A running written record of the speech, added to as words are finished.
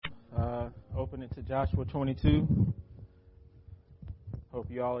Open it to Joshua 22. Hope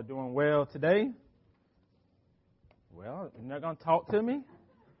you all are doing well today. Well, you're not going to talk to me?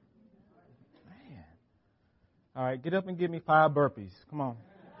 Man. All right, get up and give me 5 burpees. Come on.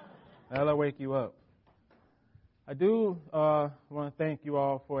 That'll wake you up. I do want to thank you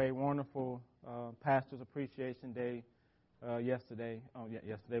all for a wonderful Pastor's Appreciation Day yesterday.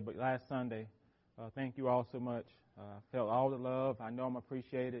 But last Sunday. Thank you all so much. Felt all the love. I know I'm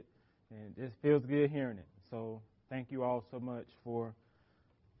appreciated, and it feels good hearing it. So thank you all so much for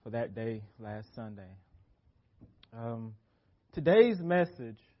that day last Sunday. Today's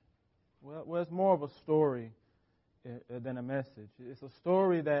message, well, it's more of a story than a message. It's a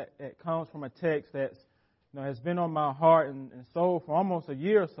story that comes from a text that has been on my heart and soul for almost a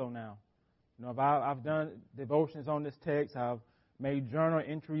year or so now. I've done devotions on this text. I've made journal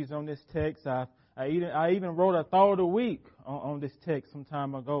entries on this text. I even wrote a thought of the week on this text some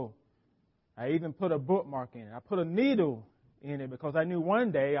time ago. I even put a bookmark in it. I put a needle in it because I knew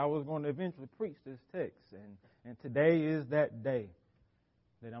one day I was going to eventually preach this text. And today is that day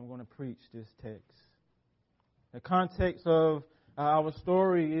that I'm going to preach this text. The context of our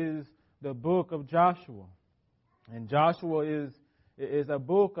story is the book of Joshua. And Joshua is a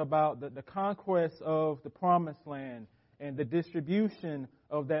book about the conquest of the Promised Land and the distribution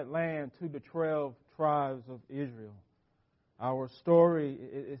of that land to the 12 tribes of Israel. Our story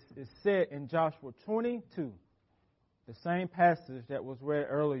is set in Joshua 22, the same passage that was read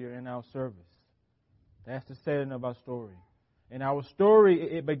earlier in our service. That's the setting of our story. And our story,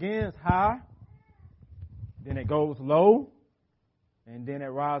 it begins high, then it goes low, and then it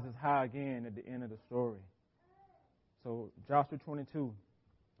rises high again at the end of the story. So Joshua 22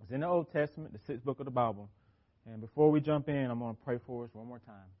 is in the Old Testament, the 6th book of the Bible. And before we jump in, I'm going to pray for us one more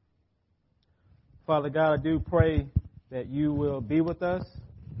time. Father God, I do pray that you will be with us,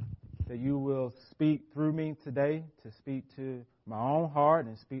 that you will speak through me today, to speak to my own heart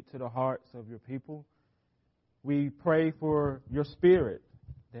and speak to the hearts of your people. We pray for your Spirit,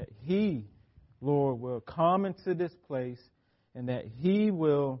 that He, Lord, will come into this place and that He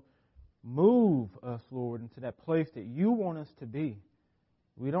will move us, Lord, into that place that you want us to be.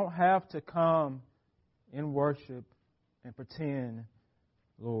 We don't have to come in worship and pretend,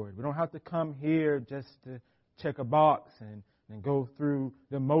 Lord. We don't have to come here just to check a box and go through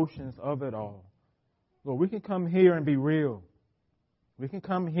the motions of it all. Lord, we can come here and be real. We can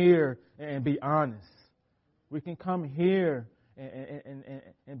come here and be honest. We can come here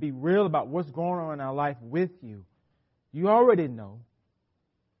and be real about what's going on in our life with you. You already know.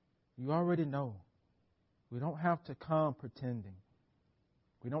 You already know. We don't have to come pretending.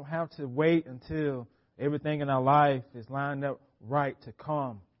 We don't have to wait until everything in our life is lined up right to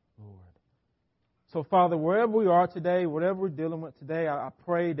come, Lord. So, Father, wherever we are today, whatever we're dealing with today, I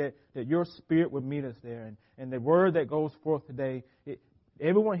pray that your Spirit would meet us there. And the word that goes forth today,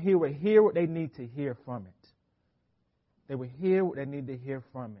 everyone here will hear what they need to hear from it. They will hear what they need to hear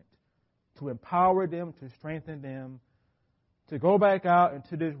from it, to empower them, to strengthen them, to go back out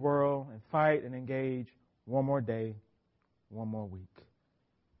into this world and fight and engage one more day, one more week.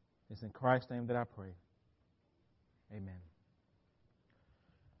 It's in Christ's name that I pray. Amen.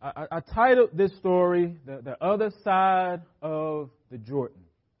 I titled this story, The Other Side of the Jordan.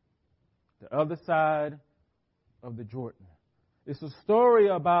 The Other Side of the Jordan. It's a story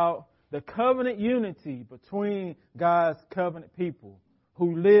about the covenant unity between God's covenant people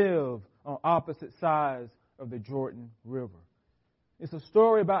who live on opposite sides of the Jordan River. It's a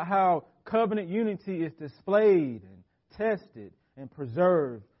story about how covenant unity is displayed and tested and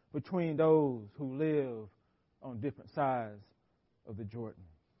preserved between those who live on different sides of the Jordan.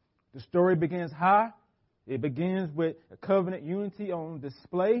 The story begins high. It begins with a covenant unity on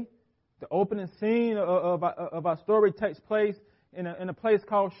display. The opening scene of our story takes place in a place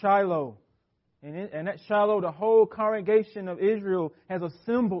called Shiloh. And at Shiloh, the whole congregation of Israel has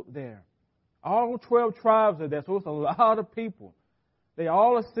assembled there. All 12 tribes are there, so it's a lot of people. They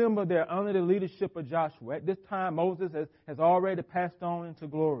all assembled there under the leadership of Joshua. At this time, Moses has already passed on into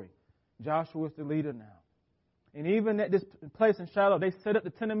glory. Joshua is the leader now. And even at this place in Shiloh, they set up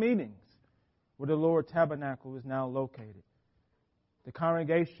the tent of meetings where the Lord tabernacle is now located. The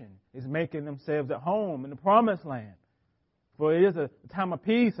congregation is making themselves at home in the Promised Land. For it is a time of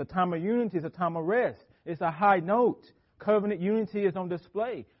peace, a time of unity, it's a time of rest. It's a high note. Covenant unity is on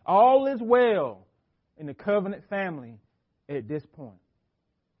display. All is well in the covenant family at this point.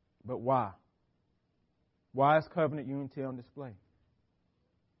 But why? Why is covenant unity on display?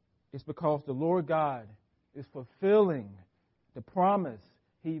 It's because the Lord God is fulfilling the promise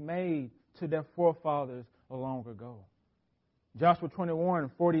He made to their forefathers long ago. Joshua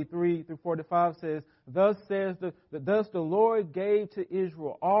 21:43 through 45 says, thus the Lord gave to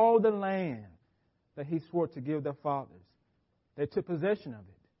Israel all the land that he swore to give their fathers. They took possession of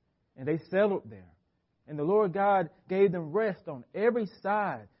it, and they settled there. And the Lord God gave them rest on every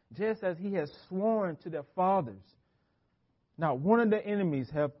side, just as he has sworn to their fathers. Not one of their enemies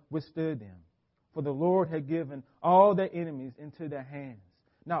have withstood them, for the Lord had given all their enemies into their hands.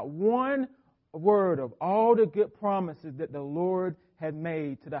 Not one word of all the good promises that the Lord had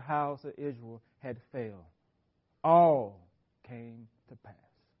made to the house of Israel had failed. All came to pass.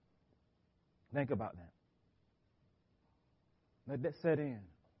 Think about that. Let that set in.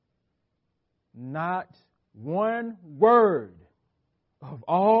 Not one word of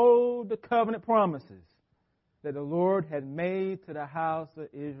all the covenant promises that the Lord had made to the house of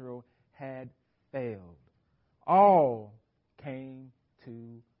Israel had failed. All came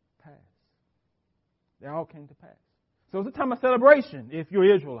to pass. They all came to pass. So it's a time of celebration if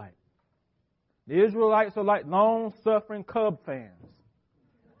you're Israelite. The Israelites are like long-suffering Cub fans.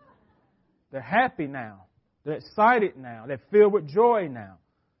 They're happy now. They're excited now. They're filled with joy now.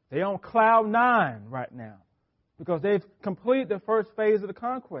 They're on cloud 9 right now because they've completed the first phase of the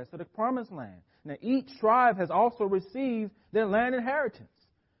conquest of the promised land. Now, each tribe has also received their land inheritance.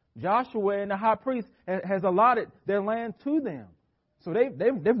 Joshua and the high priest has allotted their land to them. So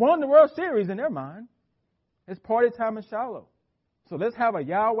they've won the World Series in their mind. It's party time in Shiloh. So let's have a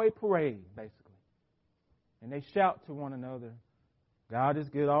Yahweh parade, basically. And they shout to one another, God is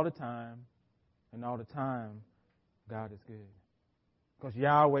good all the time, and all the time, God is good. Because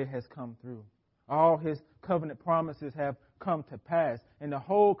Yahweh has come through. All his covenant promises have come to pass. And the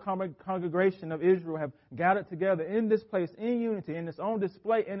whole congregation of Israel have gathered together in this place in unity, and it's on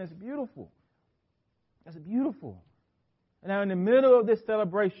display, and it's beautiful. It's beautiful. And now in the middle of this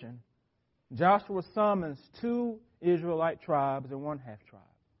celebration, Joshua summons 2 Israelite tribes and 1 half-tribe.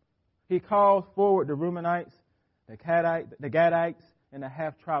 He calls forward the Reubenites, the Gadites, and the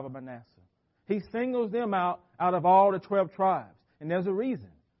half-tribe of Manasseh. He singles them out of all the 12 tribes. And there's a reason.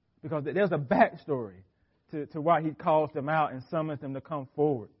 Because there's a backstory to why he calls them out and summons them to come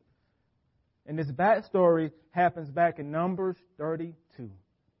forward. And this backstory happens back in Numbers 32.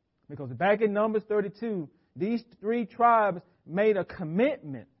 Because back in Numbers 32, these 3 tribes made a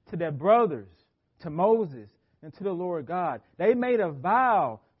commitment to their brothers, to Moses, and to the Lord God. They made a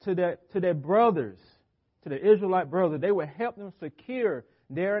vow to their brothers, to the Israelite brothers. They would help them secure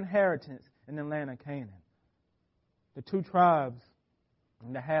their inheritance in the land of Canaan. The 2 tribes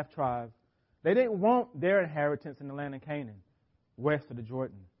and the half-tribe, they didn't want their inheritance in the land of Canaan, west of the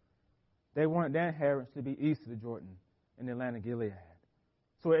Jordan. They wanted their inheritance to be east of the Jordan, in the land of Gilead.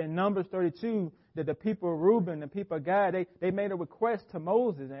 So in Numbers 32, that the people of Reuben, the people of Gad, they made a request to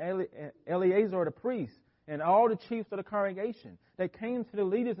Moses and Eleazar the priest and all the chiefs of the congregation. They came to the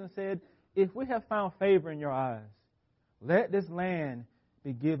leaders and said, if we have found favor in your eyes, let this land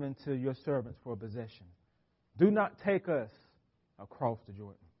be given to your servants for a possession. Do not take us across the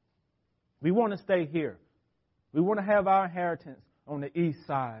Jordan. We want to stay here. We want to have our inheritance on the east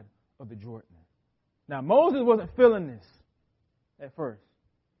side of the Jordan. Now, Moses wasn't feeling this at first.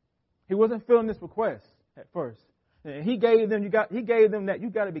 He wasn't feeling this request at first. And he gave them that you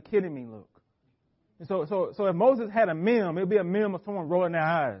got to be kidding me look. And so if Moses had a meme, it'd be a meme of someone rolling their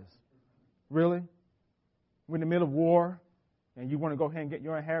eyes. Really? We're in the middle of war, and you want to go ahead and get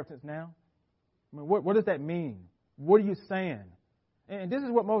your inheritance now? I mean, what does that mean? What are you saying? And this is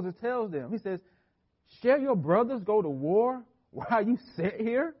what Moses tells them. He says, shall your brothers go to war while you sit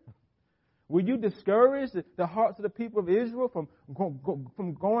here? Will you discourage the hearts of the people of Israel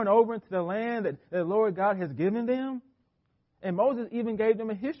from going over into the land that the Lord God has given them? And Moses even gave them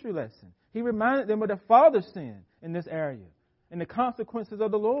a history lesson. He reminded them of their father's sin in this area and the consequences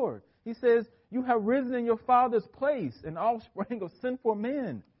of the Lord. He says, you have risen in your father's place, an offspring of sinful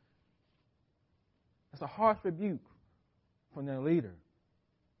men. That's a harsh rebuke from their leader.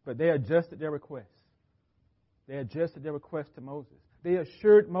 But they adjusted their request. They adjusted their request to Moses. They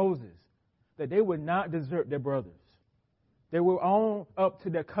assured Moses that they would not desert their brothers. They were own up to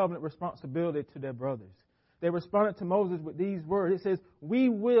their covenant responsibility to their brothers. They responded to Moses with these words. It says, we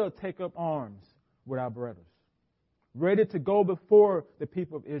will take up arms with our brothers, ready to go before the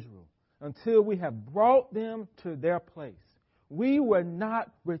people of Israel until we have brought them to their place. We will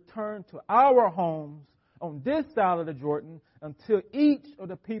not return to our homes on this side of the Jordan until each of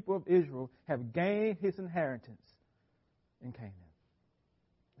the people of Israel have gained his inheritance in Canaan.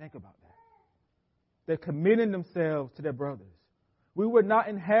 Think about that. They're committing themselves to their brothers. We would not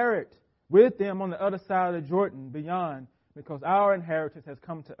inherit with them on the other side of the Jordan beyond, because our inheritance has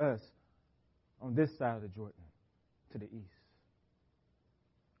come to us on this side of the Jordan, to the east.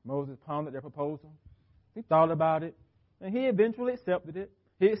 Moses pondered their proposal. He thought about it, and he eventually accepted it.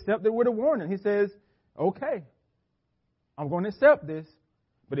 He accepted it with a warning. He says, okay, I'm going to accept this,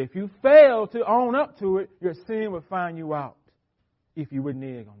 but if you fail to own up to it, your sin will find you out if you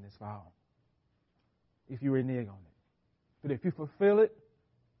renege on this vow. If you renege on it. But if you fulfill it,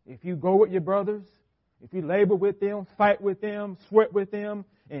 if you go with your brothers, if you labor with them, fight with them, sweat with them,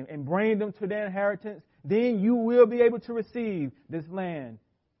 and bring them to their inheritance, then you will be able to receive this land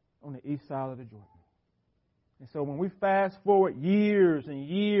on the east side of the Jordan. And so when we fast forward years and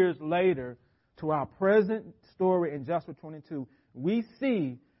years later to our present story in Joshua 22, we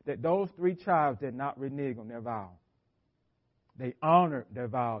see that those three tribes did not renege on their vow. They honored their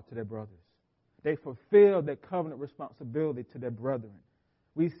vow to their brothers. They fulfilled their covenant responsibility to their brethren.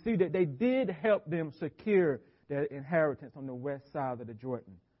 We see that they did help them secure their inheritance on the west side of the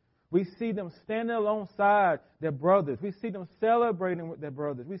Jordan. We see them standing alongside their brothers. We see them celebrating with their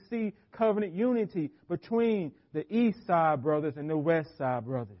brothers. We see covenant unity between the east side brothers and the west side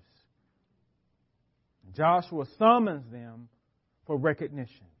brothers. Joshua summons them for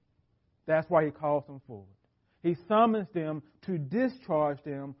recognition. That's why he calls them forward. He summons them to discharge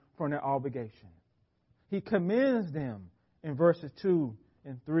them from their obligation. He commends them in verses 2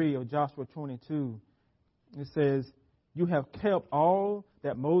 and 3 of Joshua 22. It says, you have kept all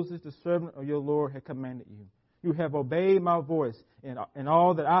that Moses, the servant of your Lord, had commanded you. You have obeyed my voice in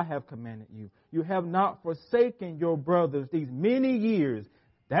all that I have commanded you. You have not forsaken your brothers these many years.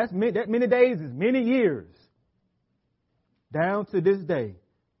 That many days is many years. Down to this day,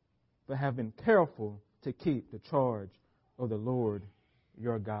 but have been careful to keep the charge of the Lord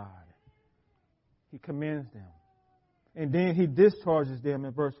your God. He commends them. And then he discharges them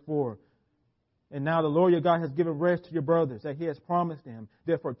in verse 4. And now the Lord your God has given rest to your brothers, that he has promised them.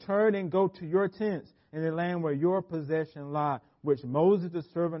 Therefore turn and go to your tents in the land where your possession lie, which Moses, the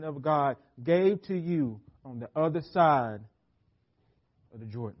servant of God, gave to you on the other side of the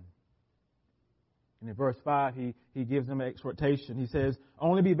Jordan. And in verse 5, he gives them an exhortation. He says,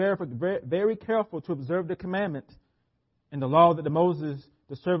 only be very careful to observe the commandment and the law that Moses,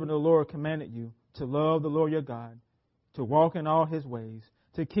 the servant of the Lord, commanded you, to love the Lord your God, to walk in all his ways,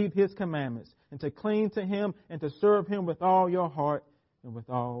 to keep his commandments, and to cling to him and to serve him with all your heart and with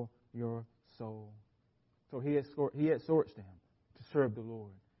all your soul. So he exhorts them to serve the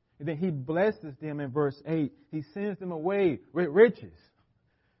Lord. And then he blesses them in verse 8. He sends them away with riches.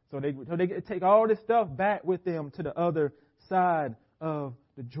 So they get to take all this stuff back with them to the other side of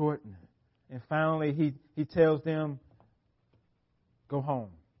the Jordan. And finally he tells them, go home.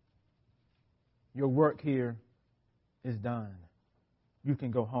 Your work here is done. You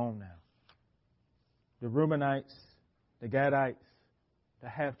can go home now. The Reubenites, the Gadites, the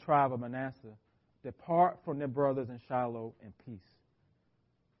half-tribe of Manasseh depart from their brothers in Shiloh in peace.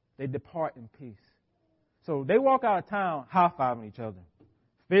 They depart in peace. So they walk out of town high-fiving each other,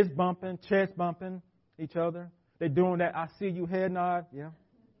 fist bumping, chest bumping each other. They're doing that I see you head nod. Yeah,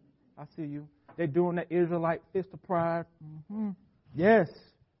 I see you. They're doing that Israelite fist of pride. Mm-hmm. Yes,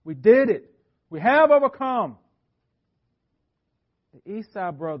 we did it. We have overcome. The east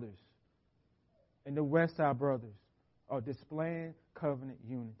side brothers and the west side brothers are displaying covenant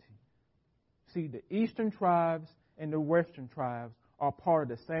unity. See, the eastern tribes and the western tribes are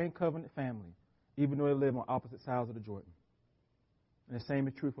part of the same covenant family, even though they live on opposite sides of the Jordan. And the same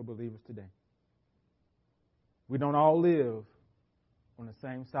is true for believers today. We don't all live on the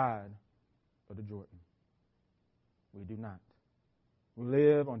same side of the Jordan. We do not. We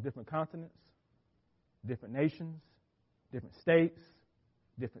live on different continents, different nations, different states,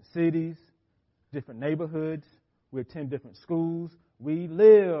 different cities, different neighborhoods. We attend different schools. We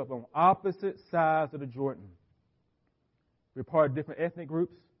live on opposite sides of the Jordan. We're part of different ethnic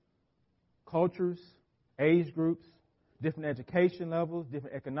groups, cultures, age groups, different education levels,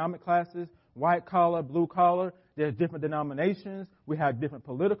 different economic classes, white collar, blue collar. There's different denominations. We have different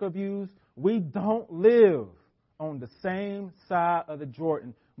political views. We don't live on the same side of the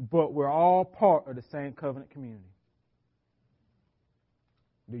Jordan, but we're all part of the same covenant community.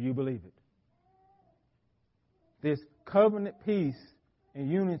 Do you believe it? This covenant peace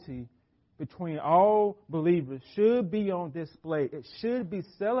and unity between all believers should be on display. It should be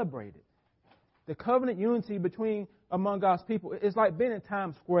celebrated. The covenant unity among God's people, it's like being in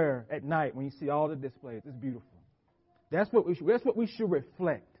Times Square at night when you see all the displays. It's beautiful. That's what we should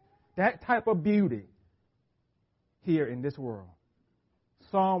reflect. That type of beauty here in this world.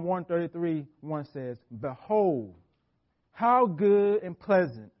 Psalm 133:1 says, behold, how good and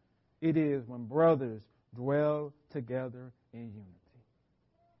pleasant it is when brothers dwell together in unity.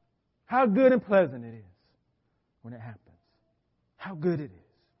 How good and pleasant it is when it happens. How good it is.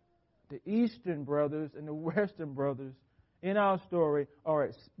 the eastern brothers and the western brothers in our story are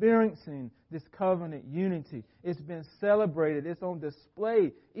experiencing this covenant unity. It's been celebrated. It's on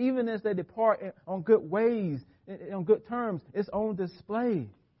display. Even as they depart on good ways, on good terms, it's on display.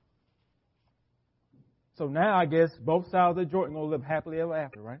 So now I guess both sides of the Jordan going to live happily ever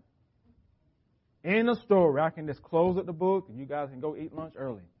after, right? In the story, I can just close up the book and you guys can go eat lunch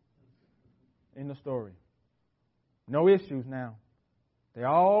early. In the story. No issues now. They're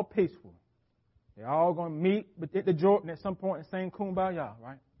all peaceful. They're all going to meet at the Jordan at some point and sing Kumbaya,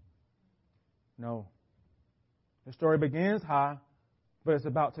 right? No. The story begins high, but it's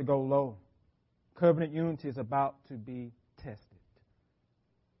about to go low. Covenant unity is about to be tested.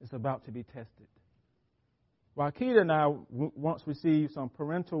 It's about to be tested. Wakita and I once received some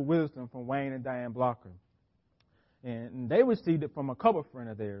parental wisdom from Wayne and Diane Blocker. And they received it from a couple friend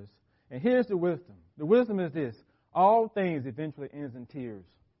of theirs. And here's the wisdom. The wisdom is this. All things eventually ends in tears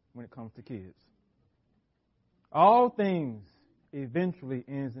when it comes to kids. All things eventually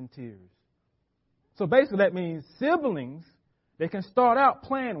ends in tears. So basically that means siblings, they can start out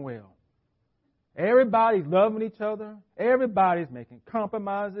playing well. Everybody's loving each other. Everybody's making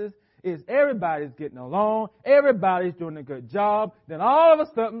compromises. Everybody's getting along. Everybody's doing a good job. Then all of a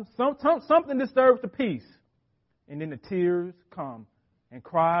sudden, something disturbs the peace. And then the tears come. And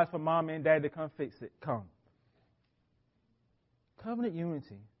cries for mom and dad to come fix it come. Covenant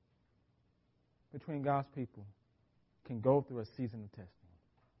unity between God's people can go through a season of testing.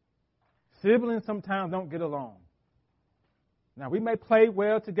 Siblings sometimes don't get along. Now, we may play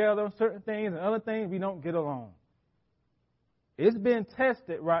well together on certain things and other things we don't get along. It's being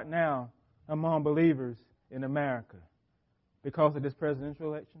tested right now among believers in America because of this presidential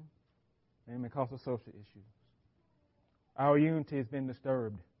election and because of social issues. Our unity has been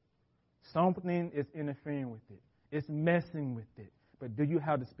disturbed. Something is interfering with it. It's messing with it. But do you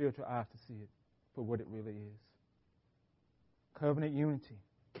have the spiritual eyes to see it for what it really is? Covenant unity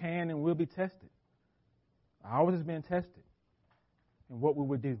can and will be tested. Ours has been tested. And what we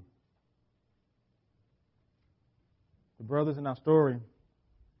would do. The brothers in our story,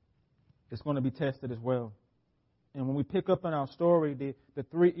 it's going to be tested as well. And when we pick up in our story, the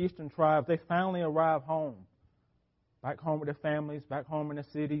three eastern tribes, they finally arrive home. Back home with their families, back home in their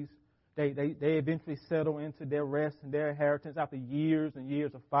cities. They eventually settle into their rest and their inheritance after years and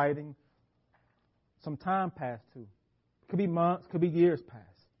years of fighting. Some time passed too. Could be months, could be years passed.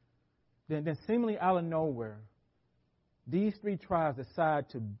 Then seemingly out of nowhere, these three tribes decide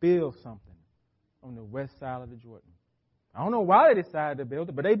to build something on the west side of the Jordan. I don't know why they decided to build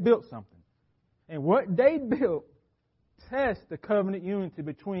it, but they built something. And what they built tests the covenant unity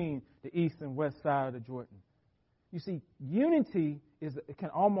between the east and west side of the Jordan. You see, unity it can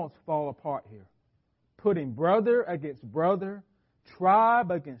almost fall apart here. Putting brother against brother,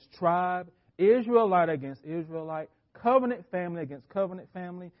 tribe against tribe, Israelite against Israelite, covenant family against covenant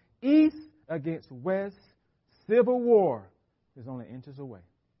family, east against west. Civil war is only inches away.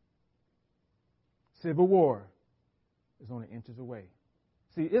 Civil war is only inches away.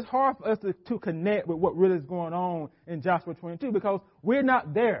 See, it's hard for us to connect with what really is going on in Joshua 22 because we're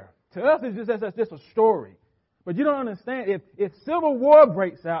not there. To us, it's just a story. But you don't understand, if civil war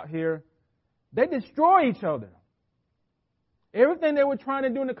breaks out here, they destroy each other. Everything they were trying to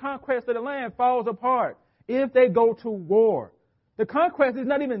do in the conquest of the land falls apart if they go to war. The conquest is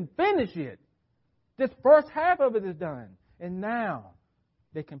not even finished yet. This first half of it is done. And now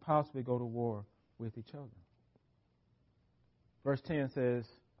they can possibly go to war with each other. Verse 10 says,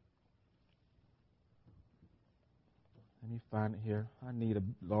 let me find it here. I need a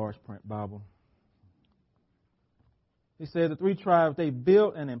large print Bible. He said the three tribes, they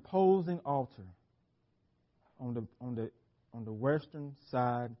built an imposing altar on the western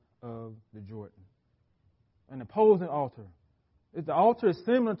side of the Jordan. An imposing altar. The altar is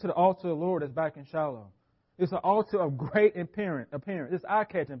similar to the altar of the Lord that's back in Shiloh. It's an altar of great appearance. It's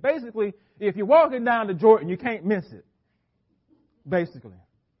eye-catching. Basically, if you're walking down the Jordan, you can't miss it. Basically.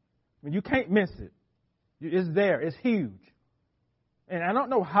 I mean, you can't miss it. It's there. It's huge. And I don't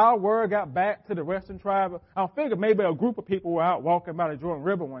know how word got back to the western tribe. I figure maybe a group of people were out walking by the Jordan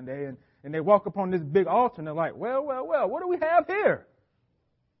River one day, and they walk upon this big altar, and they're like, well, what do we have here?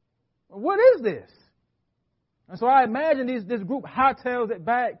 What is this? And so I imagine this group hightails it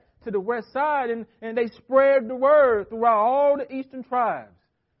back to the west side, and they spread the word throughout all the eastern tribes.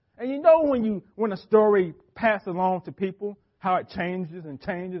 And you know when a story passes along to people, how it changes and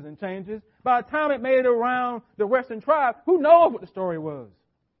changes and changes. By the time it made it around the western tribe, who knows what the story was?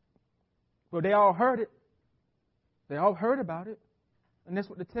 But they all heard it. They all heard about it. And that's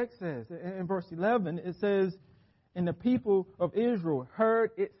what the text says. In verse 11, it says, and the people of Israel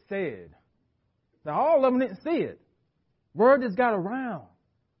heard it said. Now, all of them didn't see it. Word just got around.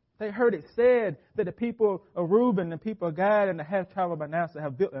 They heard it said that the people of Reuben, the people of Gad, and the half-tribe of Manasseh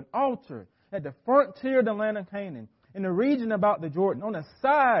have built an altar at the frontier of the land of Canaan, in the region about the Jordan, on the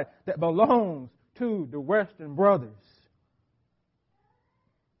side that belongs to the Western brothers.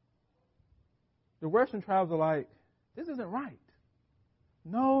 The Western tribes are like, this isn't right.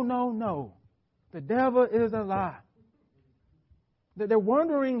 No, no, no. The devil is a lie. They're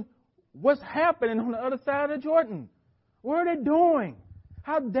wondering what's happening on the other side of the Jordan. What are they doing?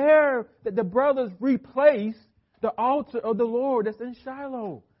 How dare that the brothers replace the altar of the Lord that's in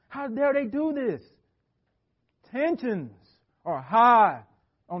Shiloh? How dare they do this? Tensions are high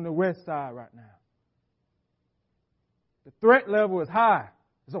on the west side right now. The threat level is high.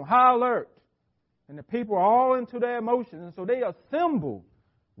 It's on high alert. And the people are all into their emotions. And so they assemble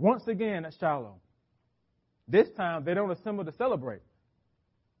once again at Shiloh. This time they don't assemble to celebrate.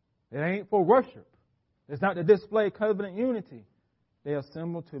 It ain't for worship. It's not to display covenant unity. They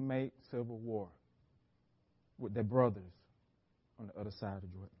assemble to make civil war with their brothers on the other side of the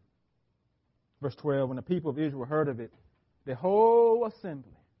Jordan. Verse 12, when the people of Israel heard of it, the whole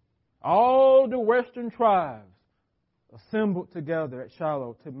assembly, all the western tribes, assembled together at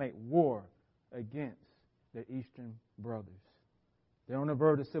Shiloh to make war against their eastern brothers. They're on the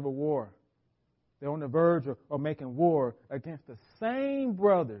verge of civil war. They're on the verge of making war against the same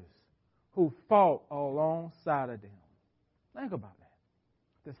brothers who fought alongside of them. Think about that.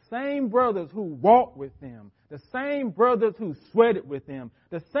 The same brothers who walked with them, the same brothers who sweated with them,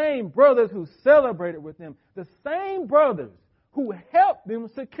 the same brothers who celebrated with them, the same brothers who helped them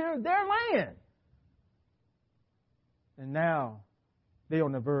secure their land. And now they're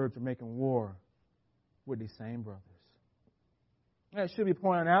on the verge of making war with these same brothers. And it should be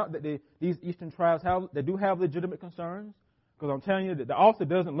pointed out that these eastern tribes do have legitimate concerns, because I'm telling you that the altar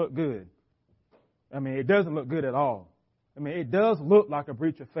doesn't look good. I mean, it doesn't look good at all. I mean, it does look like a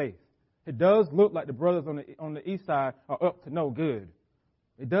breach of faith. It does look like the brothers on the east side are up to no good.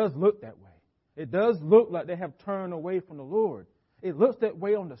 It does look that way. It does look like they have turned away from the Lord. It looks that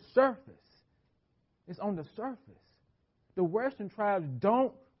way on the surface. It's on the surface. The western tribes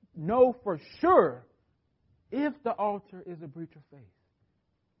don't know for sure if the altar is a breach of faith.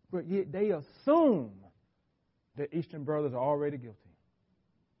 But yet they assume the eastern brothers are already guilty.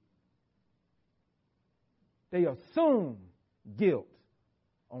 They assume guilt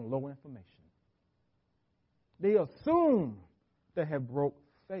on low information. They assume they have broke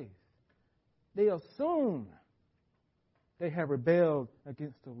faith. They assume they have rebelled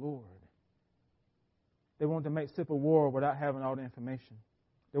against the Lord. They want to make civil war without having all the information.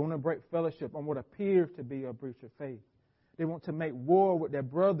 They want to break fellowship on what appears to be a breach of faith. They want to make war with their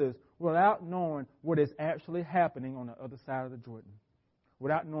brothers without knowing what is actually happening on the other side of the Jordan,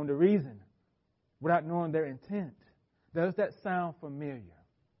 without knowing the reason, without knowing their intent. Does that sound familiar?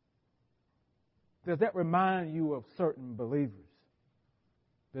 Does that remind you of certain believers?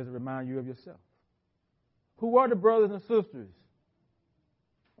 Does it remind you of yourself? Who are the brothers and sisters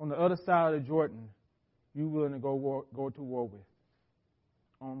on the other side of the Jordan you willing to go to war with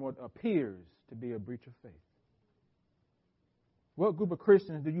on what appears to be a breach of faith? What group of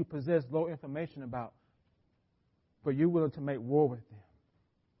Christians do you possess low information about, but you're willing to make war with them?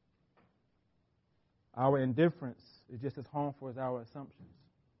 Our indifference is just as harmful as our assumptions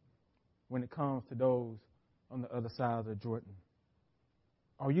when it comes to those on the other side of the Jordan.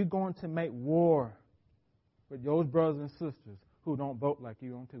 Are you going to make war with those brothers and sisters who don't vote like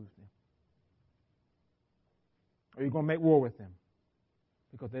you on Tuesday? Are you going to make war with them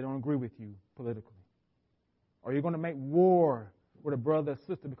because they don't agree with you politically? Are you going to make war with a brother or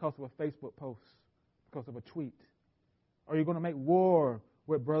sister because of a Facebook post, because of a tweet? Are you going to make war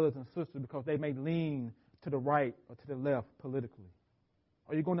with brothers and sisters because they may lean to the right or to the left politically?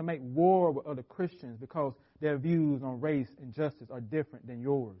 Are you going to make war with other Christians because their views on race and justice are different than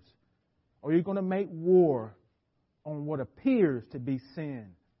yours? Are you going to make war on what appears to be sin?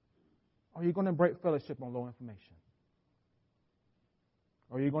 Are you going to break fellowship on low information?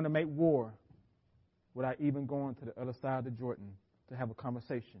 Are you going to make war without even going to the other side of the Jordan to have a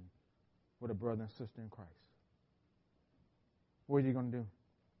conversation with a brother and sister in Christ? What are you going to do?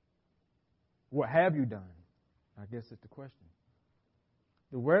 What have you done? I guess it's the question.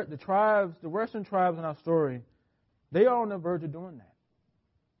 The Western tribes in our story, they are on the verge of doing that.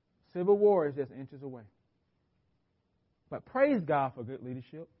 Civil war is just inches away. But praise God for good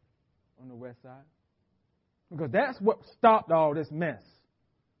leadership on the west side, because that's what stopped all this mess.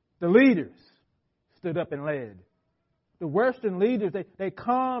 The leaders stood up and led. The Western leaders, they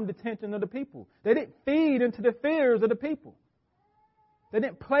calmed the tension of the people. They didn't feed into the fears of the people. They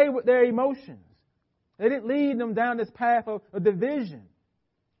didn't play with their emotions. They didn't lead them down this path of division.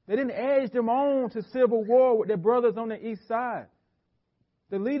 They didn't edge them on to civil war with their brothers on the east side.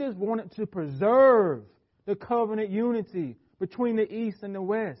 The leaders wanted to preserve the covenant unity between the east and the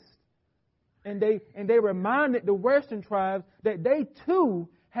west. And they reminded the Western tribes that they too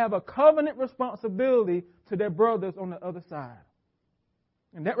have a covenant responsibility to their brothers on the other side.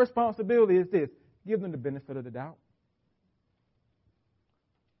 And that responsibility is this: give them the benefit of the doubt.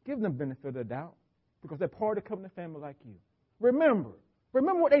 Give them the benefit of the doubt because they're part of the covenant family like you. Remember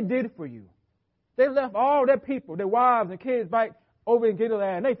what they did for you. They left all their people, their wives and kids back over in Gilead,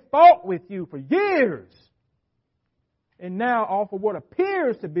 and they fought with you for years. And now, off of what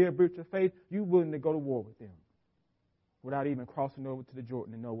appears to be a breach of faith, you're willing to go to war with them without even crossing over to the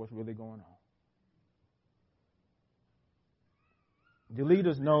Jordan to know what's really going on. The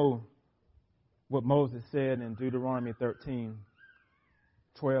leaders know what Moses said in Deuteronomy 13,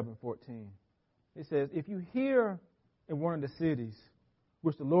 12 and 14. It says, if you hear in one of the cities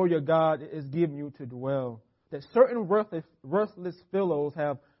which the Lord your God is giving you to dwell, that certain worthless fellows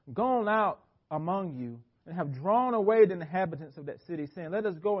have gone out among you and have drawn away the inhabitants of that city, saying, let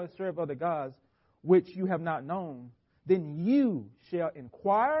us go and serve other gods which you have not known, then you shall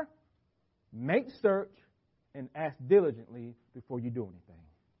inquire, make search, and ask diligently before you do anything.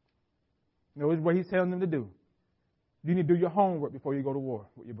 Notice what he's telling them to do. You need to do your homework before you go to war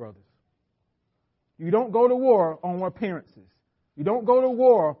with your brothers. You don't go to war on appearances. You don't go to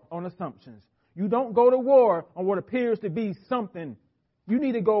war on assumptions. You don't go to war on what appears to be something. You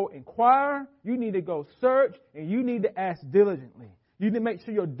need to go inquire, you need to go search, and you need to ask diligently. You need to make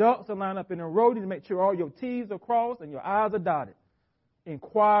sure your ducks are lined up in a row. You need to make sure all your T's are crossed and your I's are dotted.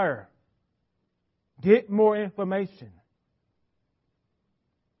 Inquire. Get more information.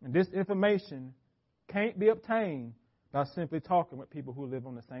 And this information can't be obtained by simply talking with people who live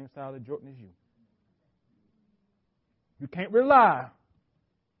on the same side of the Jordan as you. You can't rely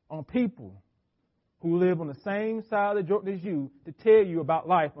on people who live on the same side of the Jordan as you to tell you about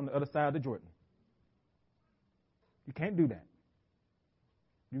life on the other side of the Jordan. You can't do that.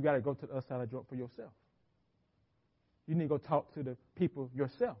 You got to go to the other side of the Jordan for yourself. You need to go talk to the people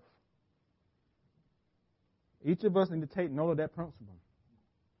yourself. Each of us need to take note of that principle.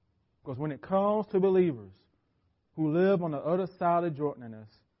 Because when it comes to believers who live on the other side of Jordan than us,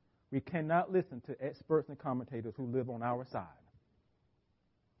 we cannot listen to experts and commentators who live on our side.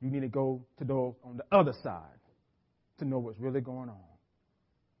 You need to go to those on the other side to know what's really going on.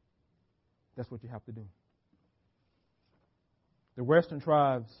 That's what you have to do. The Western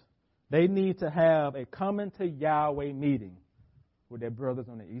tribes, they need to have a coming to Yahweh meeting with their brothers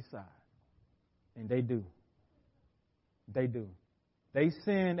on the east side. And they do. They do. They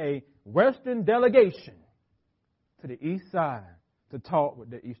send a Western delegation to the east side to talk with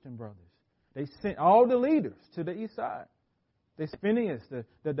their eastern brothers. They sent all the leaders to the east side. They Phinehas,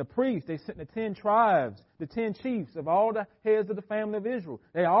 the priest, they sent the 10 tribes, the 10 chiefs of all the heads of the family of Israel.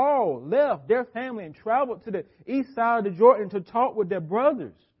 They all left their family and traveled to the east side of the Jordan to talk with their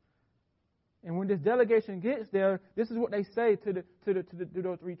brothers. And when this delegation gets there, this is what they say to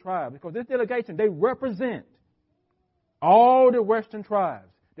those 3 tribes. Because this delegation, they represent all the Western tribes.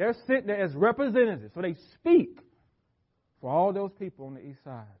 They're sitting there as representatives. So they speak for all those people on the east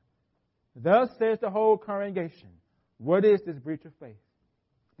side. Thus says the whole congregation, what is this breach of faith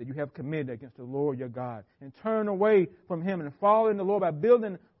that you have committed against the Lord your God? And turn away from Him and follow in the Lord by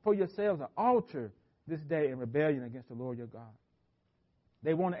building for yourselves an altar this day in rebellion against the Lord your God.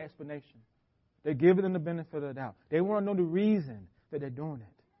 They want an explanation. They're giving them the benefit of the doubt. They want to know the reason that they're doing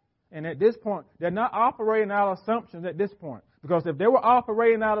it. And at this point, they're not operating out of assumptions at this point. Because if they were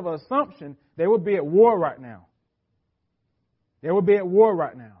operating out of an assumption, they would be at war right now. They would be at war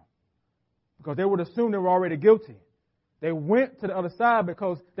right now. Because they would assume they were already guilty. They went to the other side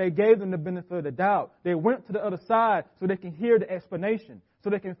because they gave them the benefit of the doubt. They went to the other side so they can hear the explanation, so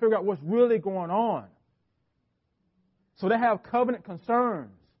they can figure out what's really going on. So they have covenant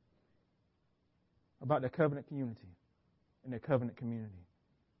concerns about their covenant community and their covenant community.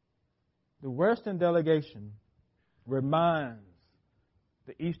 The Western delegation reminds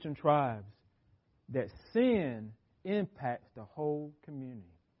the Eastern tribes that sin impacts the whole community.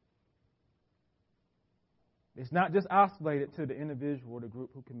 It's not just isolated to the individual or the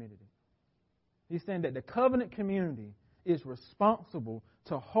group who committed it. He's saying that the covenant community is responsible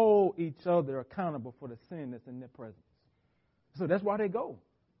to hold each other accountable for the sin that's in their presence. So that's why they go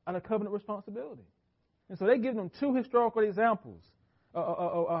out of covenant responsibility. And so they give them 2 historical examples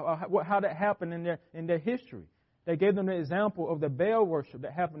of how that happened in their history. They gave them the example of the Baal worship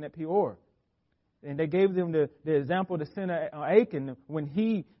that happened at Peor. And they gave them the example of the sin of Achan when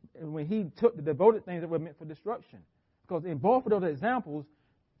he took the devoted things that were meant for destruction. Because in both of those examples,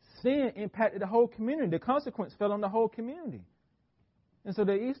 sin impacted the whole community. The consequence fell on the whole community. And so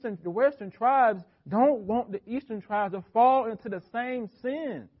the Western tribes don't want the Eastern tribes to fall into the same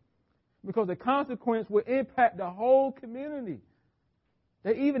sin, because the consequence will impact the whole community.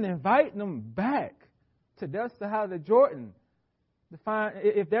 They even invite them back to their side of the Jordan to find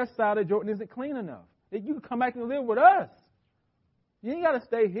if their side of the Jordan isn't clean enough. That you can come back and live with us. You ain't got to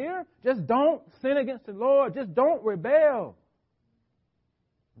stay here. Just don't sin against the Lord. Just don't rebel.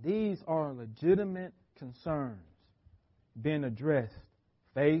 These are legitimate concerns being addressed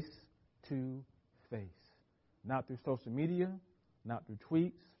face to face. Not through social media, not through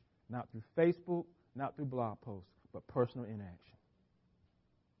tweets, not through Facebook, not through blog posts, but personal interaction.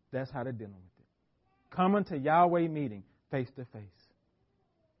 That's how they're dealing with it. Coming to Yahweh meeting face to face.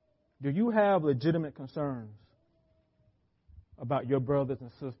 Do you have legitimate concerns about your brothers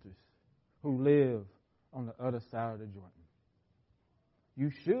and sisters who live on the other side of the Jordan? You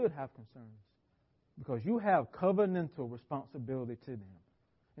should have concerns, because you have covenantal responsibility to them.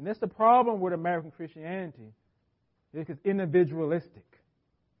 And that's the problem with American Christianity. It's individualistic.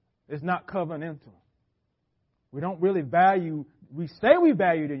 It's not covenantal. We don't really value, we say we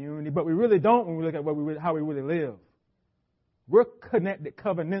value the unity, but we really don't when we look at how we really live. We're connected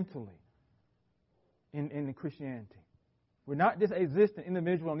covenantally in Christianity. We're not just existing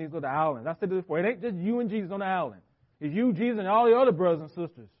individual on these little islands. I said this before. It ain't just you and Jesus on the island. It's you, Jesus, and all the other brothers and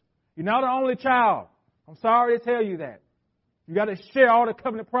sisters. You're not the only child. I'm sorry to tell you that. You got to share all the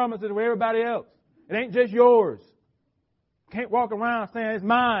covenant promises with everybody else. It ain't just yours. You can't walk around saying it's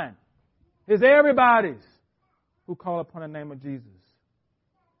mine. It's everybody's who call upon the name of Jesus.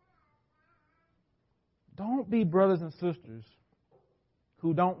 Don't be brothers and sisters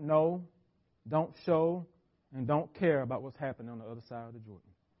who don't know, don't show, and don't care about what's happening on the other side of the Jordan.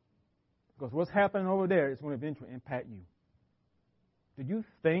 Because what's happening over there is going to eventually impact you. Do you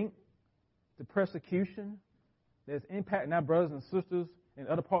think the persecution that's impacting our brothers and sisters in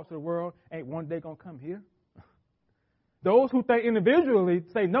other parts of the world ain't one day going to come here? Those who think individually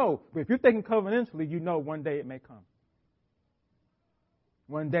say no, but if you're thinking covenantally, you know one day it may come.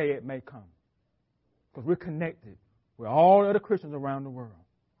 One day it may come. Because we're connected with all the other Christians around the world.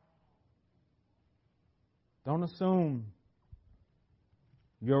 Don't assume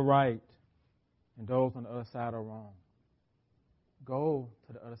you're right and those on the other side are wrong. Go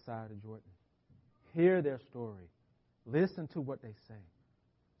to the other side of Jordan. Hear their story. Listen to what they say.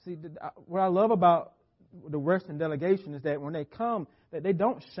 See, what I love about the Western delegation is that when they come, that they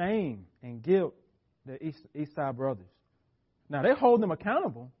don't shame and guilt the East Side brothers. Now, they hold them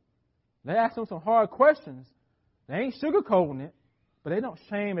accountable. They ask them some hard questions. They ain't sugarcoating it, but they don't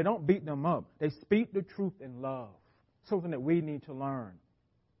shame, they don't beat them up. They speak the truth in love, something that we need to learn,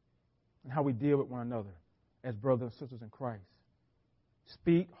 and how we deal with one another as brothers and sisters in Christ.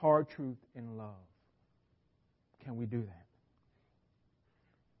 Speak hard truth in love. Can we do that?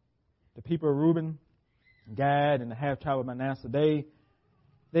 The people of Reuben, Gad, and the half-tribe of Manasseh,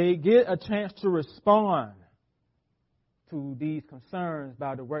 they get a chance to respond to these concerns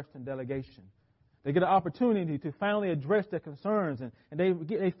by the Western delegation. They get an opportunity to finally address their concerns, and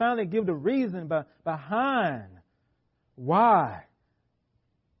they finally give the reason behind why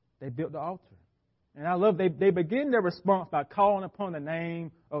they built the altar. And I love they begin their response by calling upon the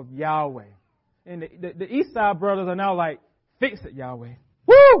name of Yahweh. And the East Side brothers are now like, fix it, Yahweh.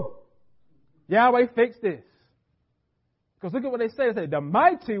 Woo! Yahweh, fix this. Because look at what they say. They say, the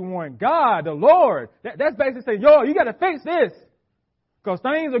mighty one, God, the Lord. That's basically saying, yo, you got to fix this. Because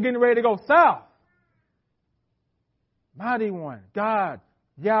things are getting ready to go south. Mighty one, God,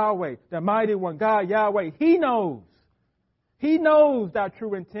 Yahweh. The mighty one, God, Yahweh. He knows. He knows our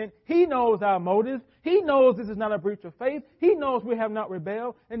true intent. He knows our motives. He knows this is not a breach of faith. He knows we have not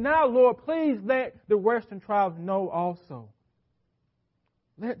rebelled. And now, Lord, please let the Western tribes know also.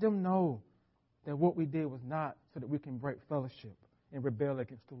 Let them know that what we did was not so that we can break fellowship and rebel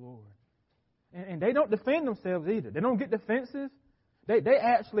against the Lord. And they don't defend themselves either. They don't get defenses. They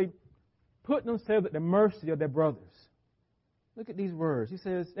actually put themselves at the mercy of their brothers. Look at these words.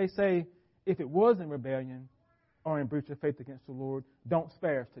 They say, if it was in rebellion or in breach of faith against the Lord, don't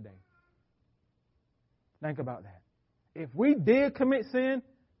spare us today. Think about that. If we did commit sin,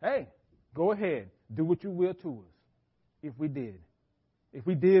 hey, go ahead. Do what you will to us. If we did. If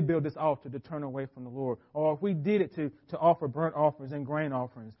we did build this altar to turn away from the Lord, or if we did it to offer burnt offerings and grain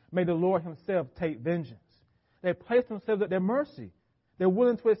offerings, may the Lord himself take vengeance. They place themselves at their mercy. They're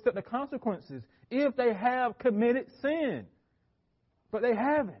willing to accept the consequences if they have committed sin. But they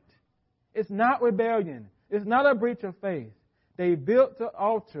haven't. It's not rebellion. It's not a breach of faith. They built the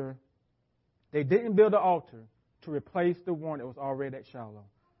altar. They didn't build the altar to replace the one that was already at Shiloh.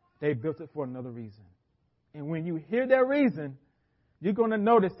 They built it for another reason. And when you hear that reason, you're going to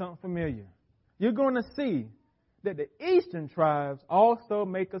notice something familiar. You're going to see that the eastern tribes also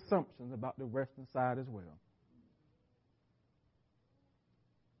make assumptions about the western side as well.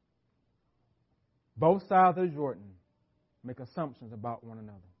 Both sides of the Jordan make assumptions about one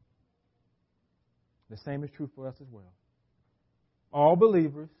another. The same is true for us as well. All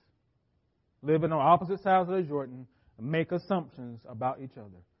believers living on opposite sides of the Jordan make assumptions about each other.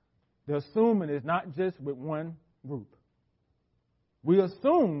 The assuming is not just with one group. We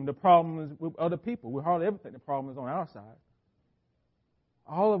assume the problem is with other people. We hardly ever think the problem is on our side.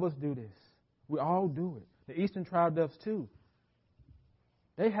 All of us do this. We all do it. The eastern tribe does too.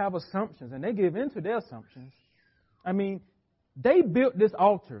 They have assumptions, and they give in to their assumptions. I mean, they built this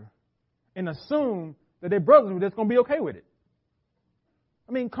altar and assumed that their brothers were just going to be okay with it.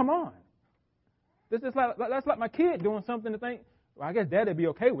 I mean, come on. That's like my kid doing something to think, well, I guess Dad'd be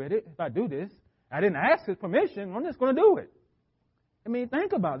okay with it if I do this. I didn't ask his permission. I'm just going to do it. I mean,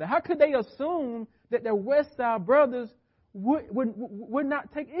 think about it. How could they assume that their West Side brothers would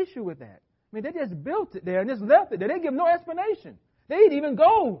not take issue with that? I mean, they just built it there and just left it there. They give no explanation. They didn't even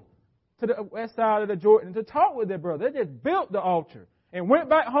go to the west side of the Jordan to talk with their brother. They just built the altar and went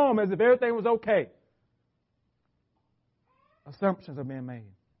back home as if everything was okay. Assumptions are being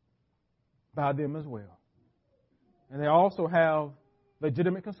made by them as well. And they also have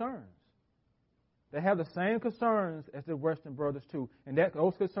legitimate concerns. They have the same concerns as the Western brothers too. And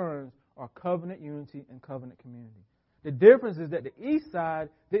those concerns are covenant unity and covenant community. The difference is that the east side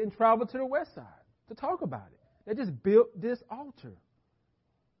didn't travel to the west side to talk about it. They just built this altar.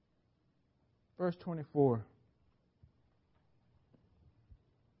 Verse 24.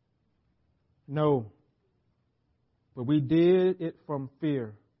 No, but we did it from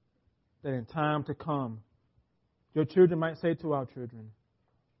fear that in time to come, your children might say to our children,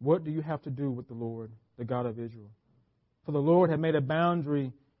 what do you have to do with the Lord, the God of Israel? For the Lord has made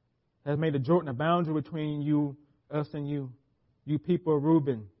the Jordan a boundary between you, us and you. You people of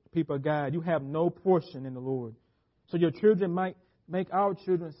Reuben, people of Gad, you have no portion in the Lord. So your children might make our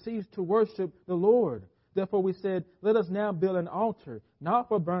children cease to worship the Lord. Therefore we said, let us now build an altar, not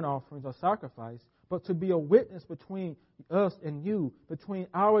for burnt offerings or sacrifice, but to be a witness between us and you, between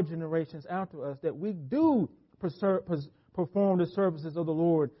our generations after us, that we do perform the services of the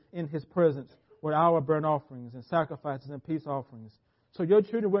Lord in His presence with our burnt offerings and sacrifices and peace offerings. So your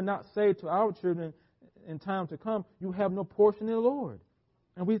children will not say to our children in time to come, you have no portion in the Lord.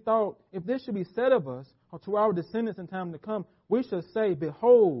 And we thought, if this should be said of us, or to our descendants in time to come, we shall say,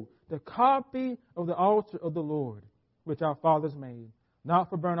 behold, the copy of the altar of the Lord, which our fathers made, not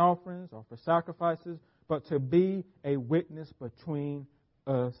for burnt offerings or for sacrifices, but to be a witness between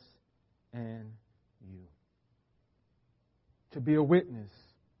us and you. To be a witness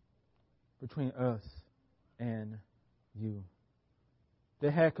between us and you. They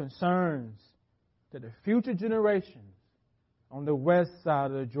had concerns that the future generations on the west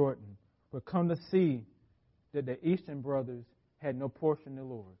side of the Jordan would come to see that the eastern brothers had no portion in the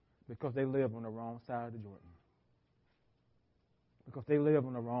Lord because they lived on the wrong side of the Jordan. Because they lived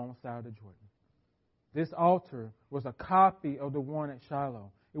on the wrong side of the Jordan. This altar was a copy of the one at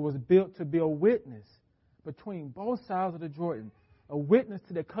Shiloh. It was built to be a witness between both sides of the Jordan, a witness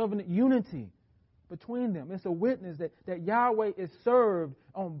to the covenant unity between them. It's a witness that Yahweh is served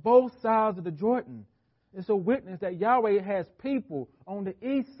on both sides of the Jordan. It's a witness that Yahweh has people on the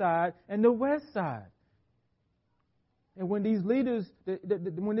east side and the west side. And when these leaders,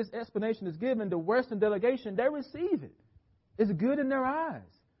 when this explanation is given, the Western delegation, they receive it. It's good in their eyes.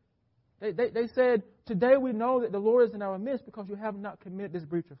 They said, today we know that the Lord is in our midst because you have not committed this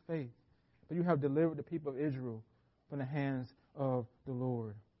breach of faith, but you have delivered the people of Israel from the hands of the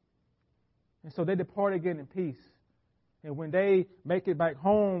Lord. And so they depart again in peace. And when they make it back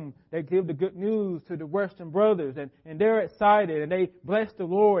home, they give the good news to the Western brothers, and they're excited, and they bless the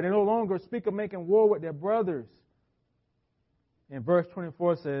Lord. They no longer speak of making war with their brothers. And verse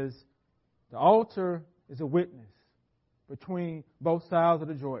 24 says, the altar is a witness between both sides of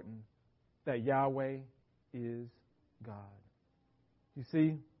the Jordan that Yahweh is God. You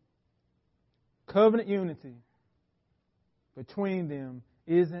see, covenant unity between them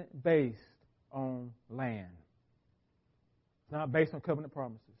isn't based on land. It's not based on covenant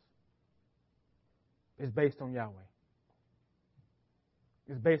promises. It's based on Yahweh.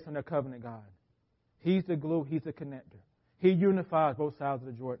 It's based on their covenant God. He's the glue. He's the connector. He unifies both sides of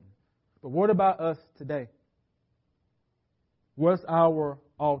the Jordan. But what about us today? What's our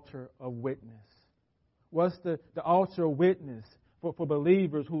altar of witness? What's the altar of witness for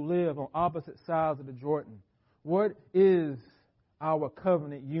believers who live on opposite sides of the Jordan? What is our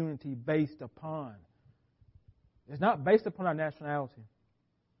covenant unity based upon? It's not based upon our nationality.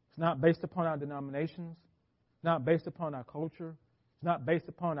 It's not based upon our denominations. It's not based upon our culture. It's not based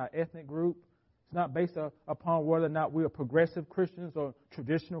upon our ethnic group. It's not based upon whether or not we are progressive Christians or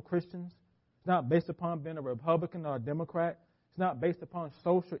traditional Christians. It's not based upon being a Republican or a Democrat. It's not based upon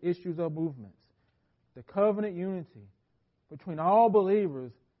social issues or movements. The covenant unity between all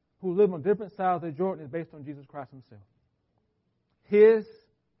believers who live on different sides of the Jordan is based on Jesus Christ Himself. His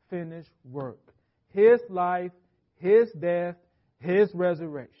finished work. His life, His death, His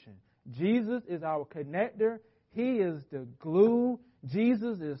resurrection. Jesus is our connector. He is the glue.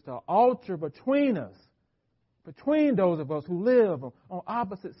 Jesus is the altar between us, between those of us who live on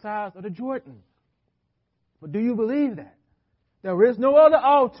opposite sides of the Jordan. But do you believe that? There is no other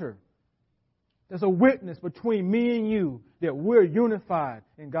altar. There's a witness between me and you that we're unified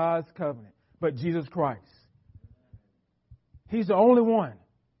in God's covenant, but Jesus Christ. He's the only one.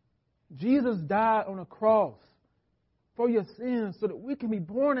 Jesus died on a cross for your sins so that we can be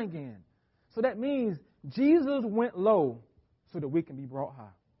born again. So that means Jesus went low so that we can be brought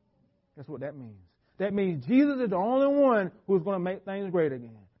high. That's what that means. That means Jesus is the only one who's going to make things great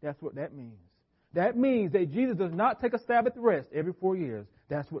again. That's what that means. That means that Jesus does not take a Sabbath rest every 4 years.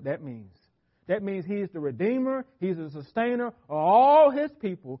 That's what that means. That means He is the Redeemer. He's the sustainer of all His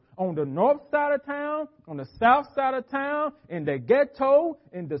people on the north side of town, on the south side of town, in the ghetto,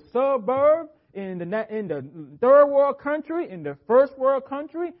 in the suburb, in the third world country, in the first world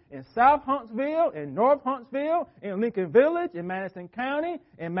country, in South Huntsville, in North Huntsville, in Lincoln Village, in Madison County,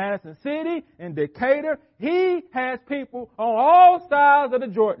 in Madison City, in Decatur. He has people on all sides of the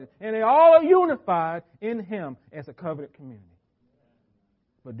Jordan, and they all are unified in Him as a covenant community.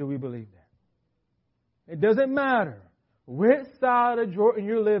 But do we believe that? It doesn't matter which side of Jordan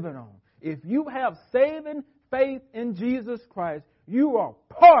you're living on. If you have saving faith in Jesus Christ, you are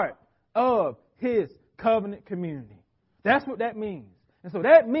part of His covenant community. That's what that means. And so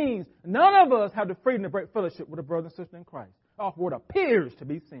that means none of us have the freedom to break fellowship with a brother and sister in Christ off what appears to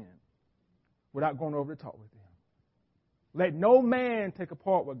be sin without going over to talk with them. Let no man take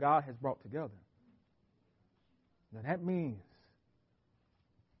apart what God has brought together. Now that means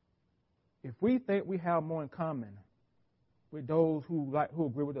if we think we have more in common with those who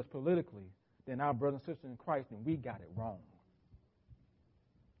agree with us politically than our brothers and sisters in Christ, then we got it wrong.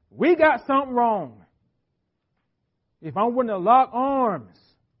 We got something wrong if I'm willing to lock arms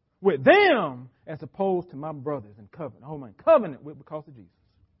with them as opposed to my brothers in covenant. Hold on, covenant with because of Jesus.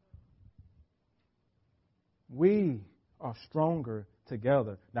 We are stronger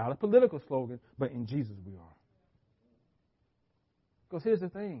together. Not a political slogan, but in Jesus we are. Because here's the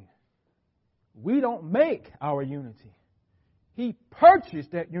thing. We don't make our unity. He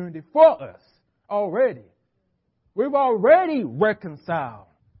purchased that unity for us already. We've already reconciled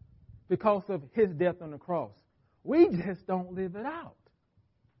because of His death on the cross. We just don't live it out.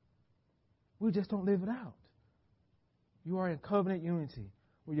 We just don't live it out. You are in covenant unity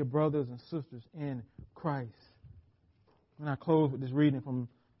with your brothers and sisters in Christ. And I close with this reading from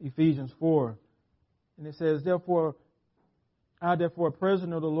Ephesians 4. And it says, I, therefore, a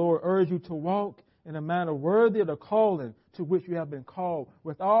prisoner of the Lord, urge you to walk in a manner worthy of the calling to which you have been called,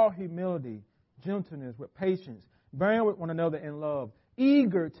 with all humility, gentleness, with patience, bearing with one another in love,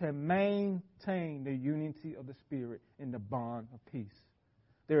 eager to maintain the unity of the Spirit in the bond of peace.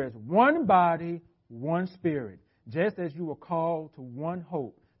 There is one body, one Spirit, just as you were called to one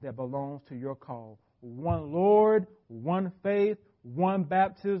hope that belongs to your call. One Lord, one faith, one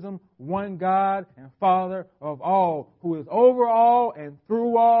baptism, one God and Father of all, who is over all and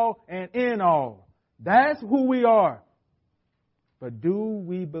through all and in all. That's who we are. But do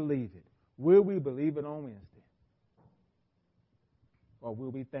we believe it? Will we believe it on Wednesday? Or will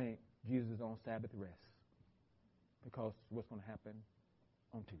we think Jesus is on Sabbath rest? Because what's going to happen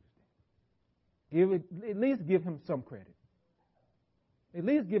on Tuesday? At least give Him some credit. At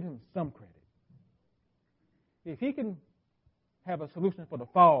least give Him some credit. If He can have a solution for the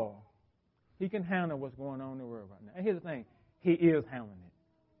fall, He can handle what's going on in the world right now. And here's the thing, He is handling it.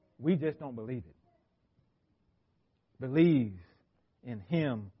 We just don't believe it. Believe in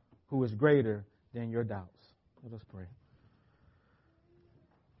Him who is greater than your doubts. Let us pray.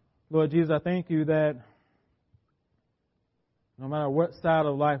 Lord Jesus, I thank You that no matter what side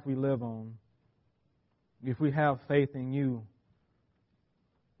of life we live on, if we have faith in You,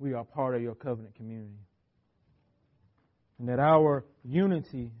 we are part of Your covenant community. And that our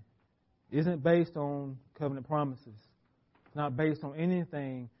unity isn't based on covenant promises. It's not based on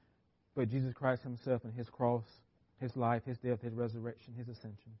anything but Jesus Christ himself and his cross, his life, his death, his resurrection, his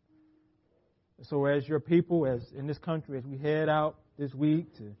ascension. So as your people, as in this country, as we head out this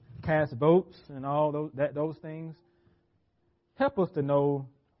week to cast votes and all those things, help us to know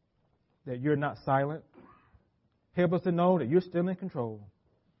that you're not silent. Help us to know that you're still in control.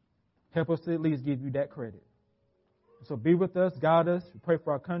 Help us to at least give you that credit. So be with us, guide us. We pray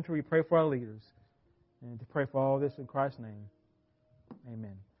for our country. We pray for our leaders. And to pray for all this in Christ's name.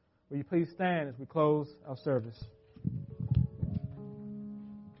 Amen. Will you please stand as we close our service?